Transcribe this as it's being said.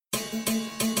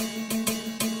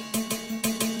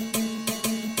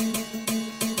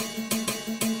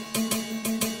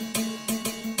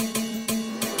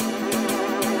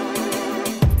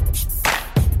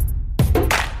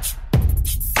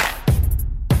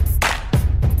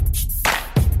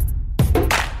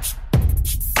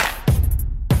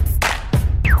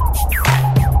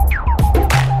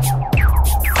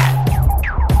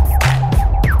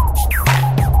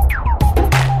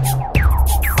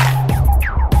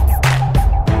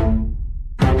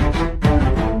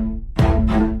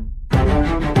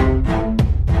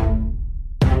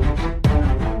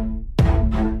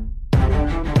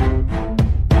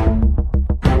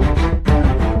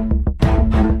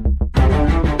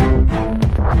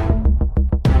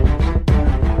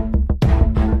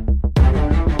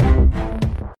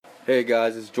Hey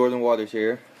guys, it's Jordan Waters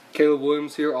here. Caleb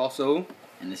Williams here also.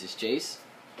 And this is Chase.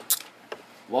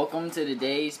 Welcome to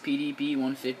today's PDP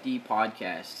 150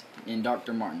 podcast in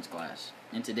Dr. Martin's class.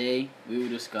 And today we will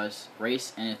discuss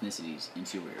race and ethnicities in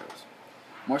superheroes.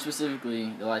 More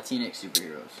specifically, the Latinx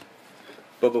superheroes.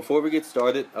 But before we get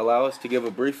started, allow us to give a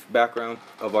brief background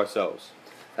of ourselves.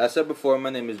 As said before, my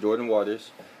name is Jordan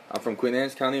Waters. I'm from Queen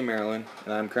Anne's County, Maryland,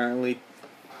 and I'm currently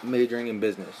majoring in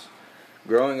business.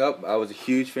 Growing up, I was a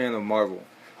huge fan of Marvel,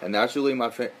 and naturally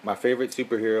my favorite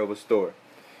superhero was Thor.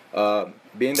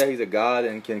 Being that he's a god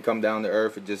and can come down to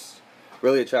earth, it just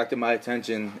really attracted my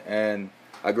attention, and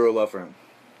I grew a love for him.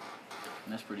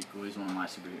 And that's pretty cool. He's one of my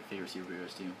favorite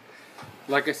superheroes too.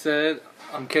 Like I said,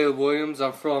 I'm Caleb Williams.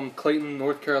 I'm from Clayton,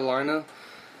 North Carolina.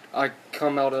 I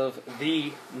come out of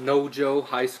the No-Joe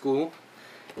High School,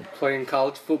 playing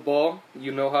college football.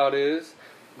 You know how it is.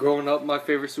 Growing up, my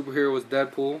favorite superhero was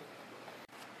Deadpool.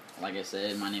 Like I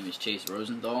said, my name is Chase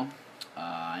Rosenthal.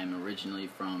 I am originally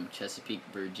from Chesapeake,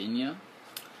 Virginia,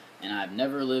 and I've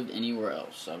never lived anywhere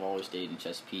else. I've always stayed in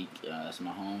Chesapeake. That's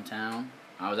my hometown.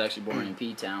 I was actually born in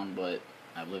P-Town, but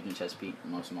I've lived in Chesapeake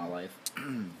most of my life.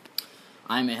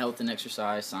 I'm a health and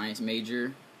exercise science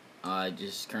major. I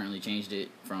just currently changed it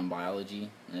from biology.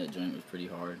 That joint was pretty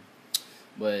hard.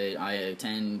 But I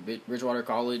attend Bridgewater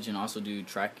College and also do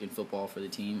track and football for the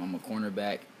team. I'm a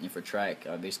cornerback, and for track,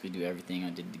 I basically do everything.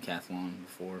 I did decathlon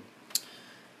before.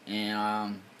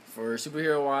 And for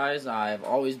superhero-wise, I've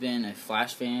always been a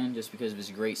Flash fan just because of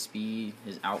his great speed,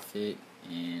 his outfit,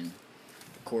 and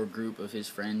the core group of his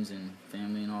friends and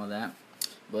family and all that.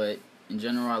 But in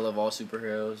general, I love all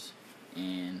superheroes,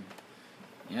 and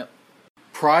yep.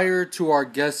 Prior to our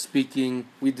guest speaking,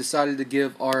 we decided to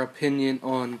give our opinion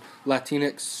on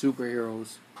Latinx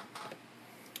superheroes.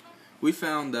 We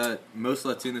found that most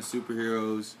Latinx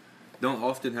superheroes don't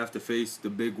often have to face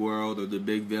the big world or the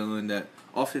big villain, that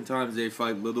oftentimes they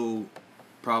fight little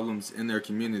problems in their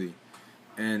community.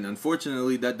 And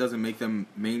unfortunately, that doesn't make them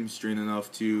mainstream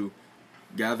enough to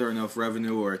gather enough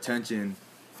revenue or attention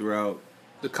throughout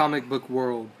The comic book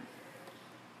world.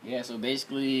 Yeah, so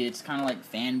basically it's kind of like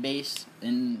fan base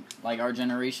in like our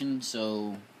generation.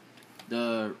 So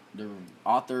the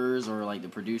authors or like the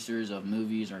producers of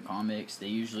movies or comics, they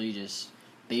usually just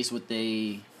base what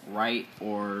they write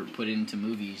or put into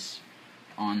movies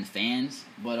on fans.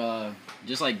 But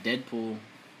just like Deadpool,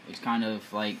 it's kind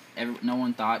of like no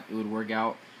one thought it would work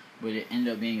out, but it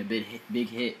ended up being a big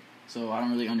hit. So I don't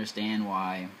really understand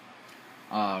why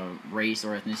race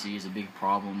or ethnicity is a big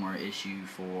problem or issue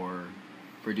for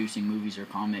producing movies or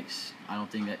comics. I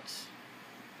don't think that's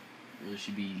really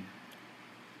should be.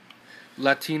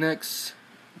 Latinx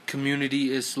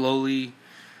community is slowly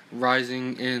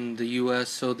rising in the U.S.,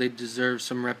 so they deserve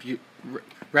some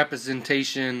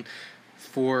representation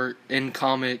in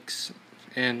comics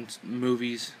and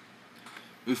movies.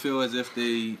 We feel as if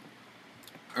they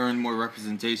earn more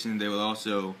representation, they will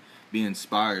also be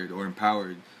inspired or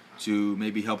empowered to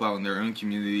maybe help out in their own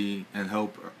community and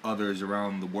help others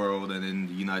around the world and in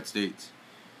the United States.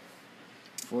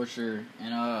 For sure.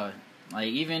 And like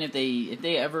even if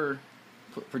they ever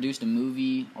produced a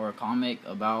movie or a comic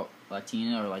about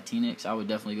Latina or Latinx, I would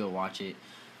definitely go watch it,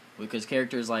 because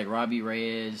characters like Robbie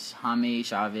Reyes, Jaime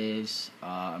Chavez,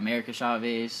 America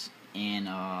Chavez, and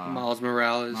Miles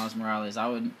Morales.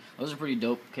 Those are pretty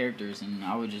dope characters, and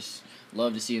I would just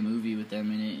love to see a movie with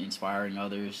them in it, inspiring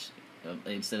others.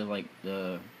 Instead of like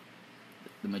the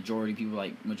majority people,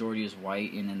 like majority is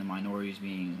white and then the minorities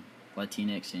being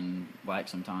Latinx and black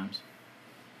sometimes.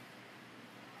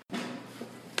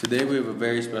 Today we have a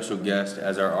very special guest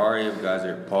as our RA of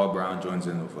Geyser, Paul Brown, joins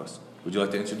in with us. Would you like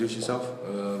to introduce yourself?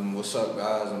 What's up,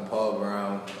 guys? I'm Paul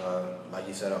Brown. Like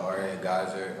you said, an RA at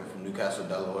Geyser. I'm from Newcastle,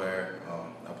 Delaware.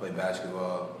 I play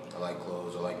basketball. I like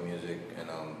clothes. I like music, and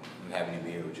I'm happy to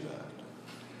be here with you guys.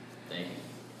 Thank you.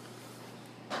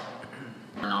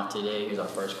 Starting off today, here's our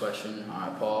first question. All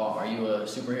right, Paul, are you a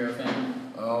superhero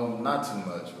fan? Not too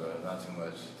much, bro. Not too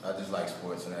much. I just like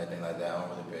sports and everything like that. I don't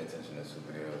really pay attention to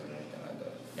superheroes and anything like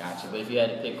that. Gotcha. But if you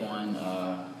had to pick one,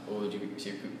 what would your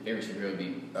favorite superhero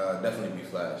be? Definitely be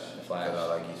Flash. Flash. Because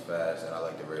I like he's fast and I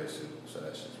like the red suit, so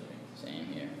that's just me. Same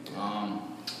here.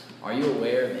 Are you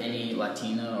aware of any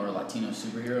Latina or Latino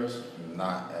superheroes?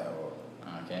 Not at all.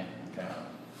 Okay.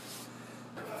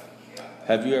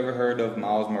 Have you ever heard of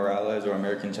Miles Morales or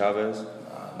American Chavez?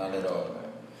 Not at all,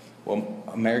 man. Well,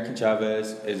 American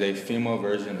Chavez is a female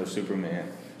version of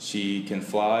Superman. She can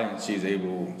fly and she's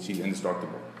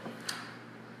indestructible.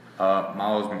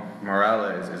 Miles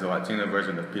Morales is a Latino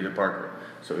version of Peter Parker,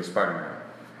 so he's Spider-Man.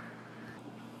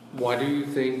 Why do you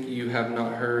think you have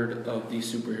not heard of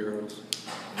these superheroes?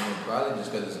 I mean, probably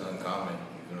just because it's uncommon.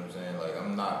 You know what I'm saying? Like,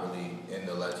 I'm not really in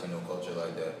the Latino culture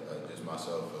like that, like just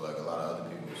myself or like a lot of other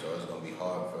people. So it's gonna be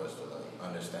hard for us to like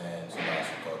understand somebody's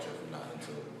culture if we're not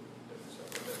into it. Stuff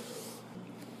like that,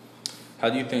 so. How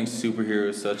do you think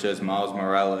superheroes such as Miles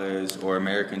Morales or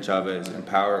American Chavez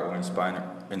empower or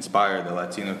inspire the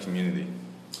Latino community?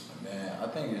 Man, I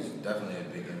think it's definitely a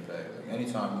big impact. Like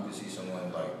anytime you can see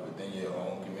someone like within your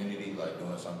own community like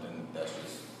doing something that's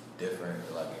just different,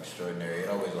 like extraordinary, it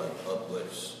always like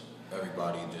uplifts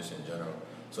everybody just in general.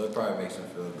 So it probably makes them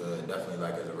feel good. Definitely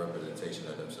like as a representation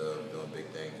of themselves, doing big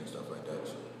things and stuff like that.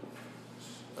 So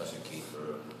that's the key for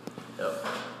real. Yep.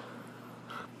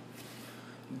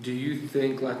 Do you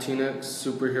think Latinx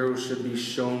superheroes should be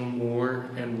shown more,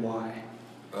 and why?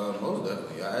 Most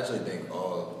definitely. I actually think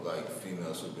all like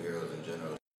female superheroes in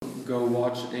general. Go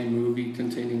watch a movie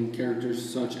containing characters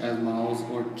such as Miles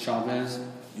or Chavez?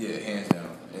 Yeah, hands down.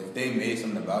 If they made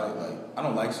something about it, like I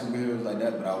don't like superheroes like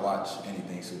that, but I watch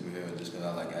anything superhero just because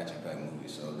I like action-packed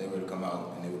movies. So if they were to come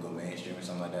out and they would go mainstream or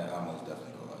something like that, I most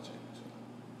definitely go watch it. So.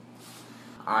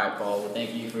 All right, Paul. Well,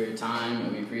 thank you for your time,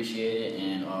 and we appreciate it.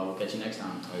 And we'll catch you next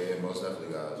time. Oh yeah, most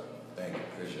definitely, guys. Thank you.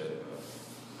 Appreciate it.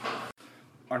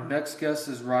 Our next guest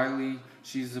is Riley.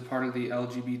 She's a part of the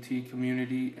LGBT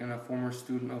community and a former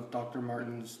student of Dr.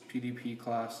 Martin's PDP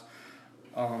class.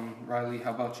 Riley,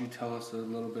 how about you tell us a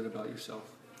little bit about yourself?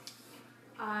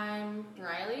 I'm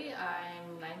Riley.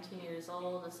 I'm 19 years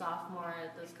old, a sophomore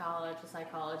at this college, a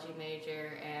psychology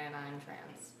major, and I'm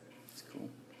trans. That's cool.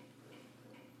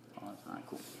 Oh, that's not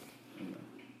cool.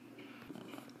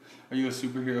 Are you a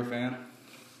superhero fan?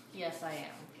 Yes, I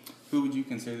am. Who would you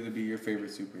consider to be your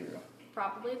favorite superhero?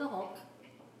 Probably the Hulk.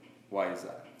 Why is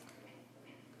that?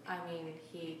 I mean,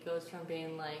 he goes from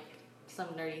being like some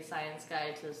nerdy science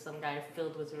guy to some guy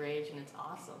filled with rage, and it's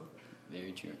awesome.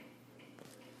 Very true.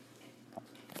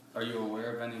 Are you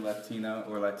aware of any Latino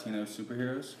or Latino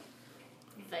superheroes?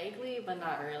 Vaguely, but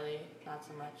not really. Not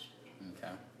so much.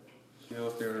 Okay. You know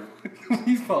if they're...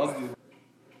 He's positive.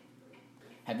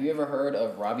 Have you ever heard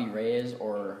of Robbie Reyes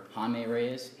or Jaime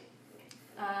Reyes?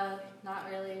 Not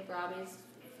really. Robbie's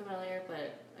familiar,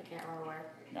 but I can't remember where.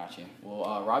 Gotcha.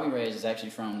 Well, Robbie Reyes is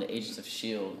actually from the Agents of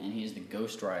S.H.I.E.L.D., and he's the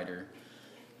Ghost Rider.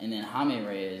 And then Jaime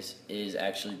Reyes is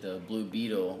actually the Blue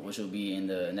Beetle, which will be in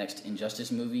the next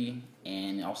Injustice movie,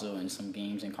 and also in some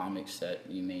games and comics that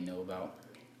you may know about.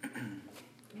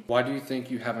 Why do you think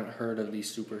you haven't heard of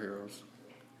these superheroes?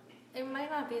 It might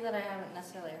not be that I haven't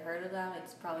necessarily heard of them.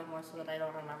 It's probably more so that I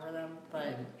don't remember them.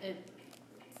 But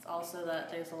it's also that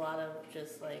there's a lot of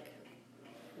just like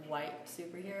white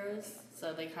superheroes,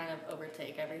 so they kind of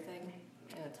overtake everything,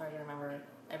 and it's hard to remember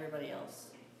everybody else.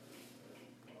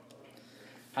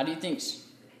 How do you think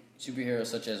superheroes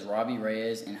such as Robbie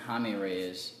Reyes and Jaime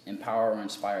Reyes empower or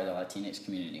inspire the Latinx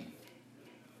community?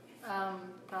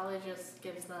 Probably just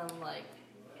gives them like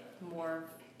more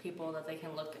people that they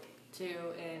can look to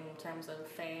in terms of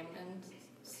fame and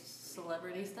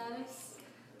celebrity status,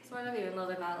 sort of, even though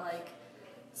they're not like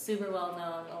super well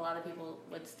known. A lot of people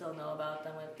would still know about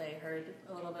them if they heard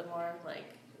a little bit more. Like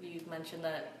you mentioned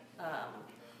that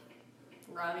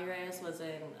Robbie Reyes was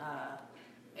in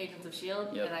Agents of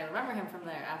S.H.I.E.L.D., Yep. and I remember him from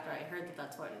there after I heard that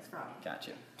that's where he's from.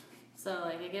 Gotcha. So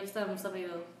like it gives them somebody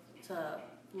to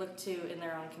look to in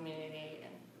their own community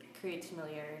and creates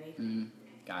familiarity.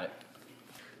 Got it.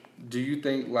 Do you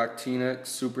think Latinx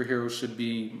superheroes should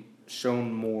be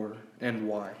shown more, and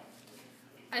why?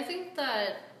 I think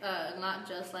that not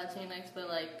just Latinx, but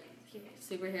like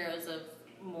superheroes of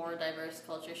more diverse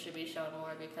culture should be shown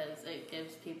more, because it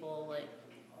gives people like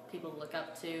people to look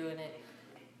up to, and it,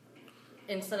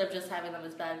 instead of just having them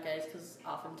as bad guys, because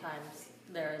oftentimes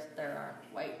there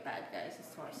aren't white bad guys,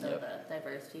 it's more so the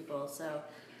diverse people. So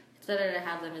it's better to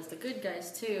have them as the good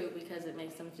guys too, because it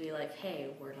makes them feel like, hey,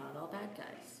 we're not all bad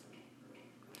guys.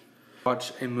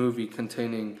 Watch a movie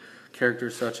containing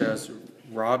characters such as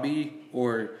Robbie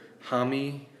or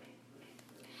Jaime.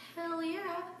 Hell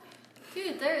yeah.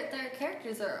 Dude, their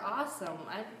characters are awesome.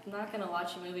 I'm not gonna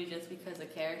watch a movie just because a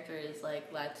character is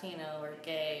like Latino or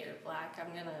gay or black.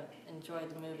 I'm gonna enjoy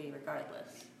the movie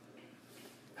regardless.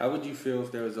 How would you feel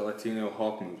if there was a Latino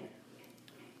Hulk movie?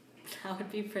 That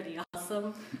would be pretty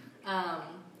awesome.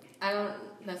 I don't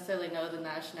necessarily know the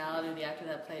nationality of the actor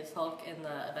that plays Hulk in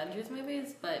the Avengers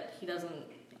movies, but he doesn't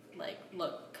like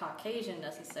look Caucasian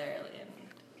necessarily, and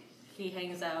he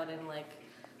hangs out in like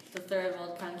the third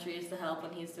world countries to help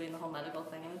when he's doing the whole medical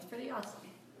thing, and it's pretty awesome.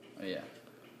 Oh, yeah.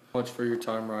 Much for your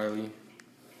time, Riley.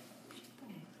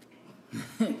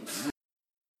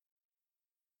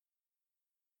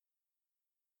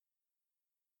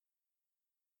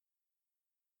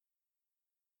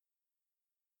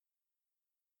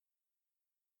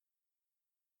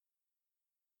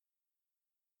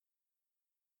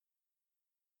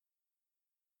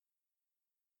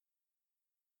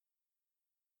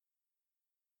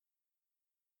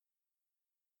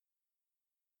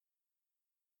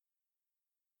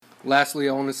 Lastly,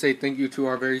 I want to say thank you to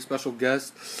our very special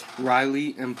guests,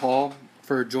 Riley and Paul,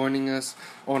 for joining us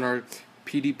on our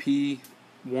PDP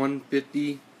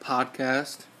 150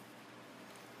 podcast.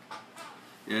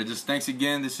 Yeah, just thanks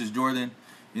again. This is Jordan.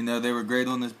 You know, they were great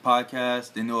on this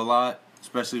podcast. They knew a lot,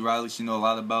 especially Riley. She knew a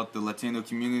lot about the Latino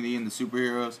community and the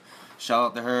superheroes. Shout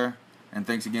out to her. And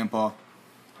thanks again, Paul.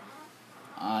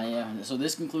 So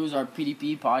this concludes our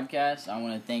PDP podcast. I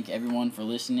want to thank everyone for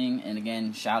listening. And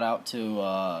again, shout out to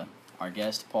our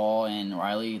guests, Paul and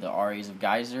Riley, the RAs of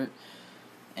Geyser.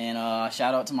 And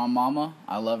shout out to my mama.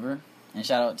 I love her. And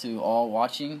shout out to all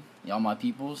watching, y'all my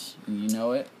peoples. You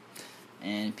know it.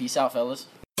 And peace out, fellas.